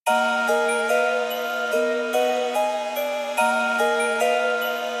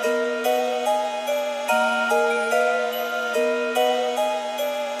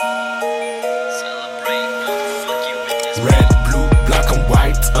Red, blue, black and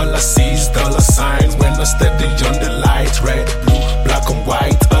white, all I see is dollar signs when I steady on the light. Red, blue, black and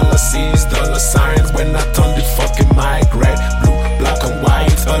white, all I see is dollar signs when I turn the fucking mic. Red, blue, black and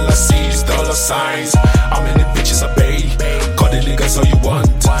white, all I see is dollar signs. How many bitches I pay? Call the niggas all you want.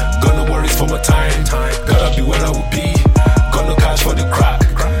 Gonna worry for my time. Gotta be where I will be. Gonna cash for the crack.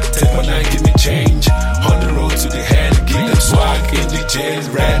 Take my nine, give me change. On the road to the head, give them swag in the jail.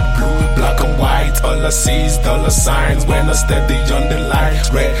 Red, blue, black and white, all I see is dollar signs when I steady on the line.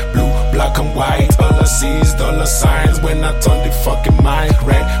 Red, blue, black and white, all I see is dollar signs when I turn the fucking mic.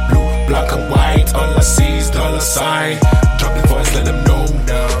 Red, blue, black and white, all I see is dollar sign. Drop the voice, let them know.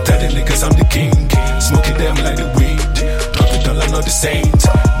 Tell the niggas I'm the king. Smoking them like the weed. Drop the dollar, not the saint.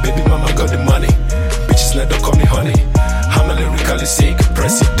 Baby mama got the money. Bitches let them call me honey. I'm a lyrically sick.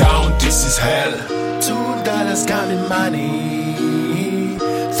 Press it down, this is hell. $2 got me money.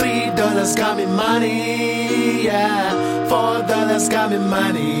 $3 got me money. Yeah, $4 got me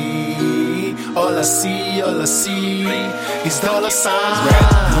money. All I see is dollar signs. Red,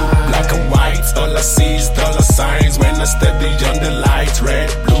 blue, black and white, all I see is dollar signs when I steady on the light. Red,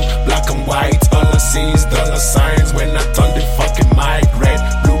 blue, black and white, all I see is dollar signs when I turn the fucking mic. Red,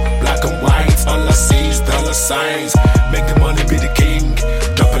 blue, black and white, all I see is dollar signs. Make the money be the king.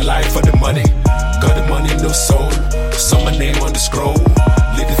 Drop a life for the money. Got the money, no soul. Saw my name on the scroll.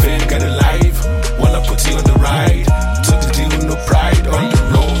 Little fame, got it live. Wanna put you on the ride. Took the deal, no pride. On the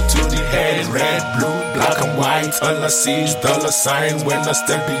road to the head. Red, blue, black and white. All I see is dollar signs when I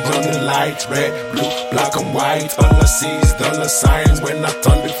step beyond the light. Red, blue, black and white. All I see is dollar signs when I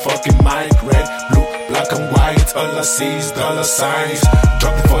turn the fucking mic. Red, blue, black and white. All I see is dollar signs.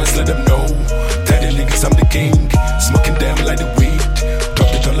 Drop the voice, let them know. Tell the niggas I'm the king. Smoking them like the weed. Drop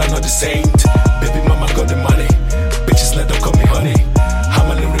the dollar, not the saint. Baby mama got the money. Bitches let them call me honey. I'm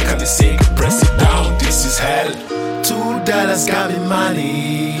a lyrically sick. Press it down, this is hell. $2 got me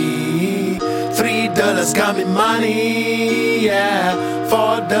money. $3 got me money. Yeah,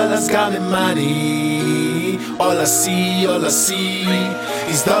 $4 got me money. All I see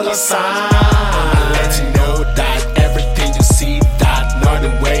is dollar signs. I'ma let you know that everything you see, that not the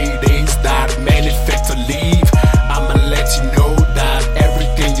way it is, that many fake to leave. I'ma let you know that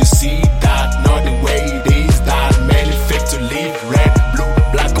everything you see, that not the way it is, that many fake to leave. Red, blue,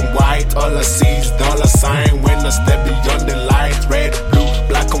 black and white, all I see is dollar sign when I step beyond the light. Red, blue,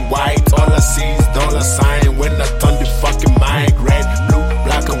 black and white, all I see is dollar sign when I turn the fucking mic. Red, blue,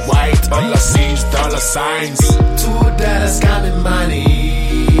 black and white, all I see is dollar signs. $2 got me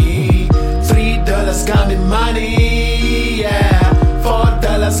money. $3 got me money. Yeah,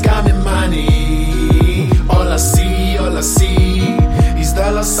 $4 got me money. All I see is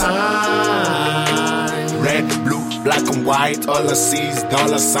dollar sign. Red, blue, black and white, all I see is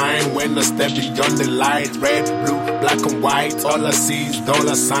dollar sign when I step beyond the light. Red, blue, black and white, all I see is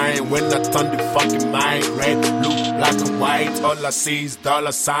dollar sign when I turn the fucking mic. Red, blue, black and white, all I see is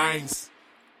dollar signs.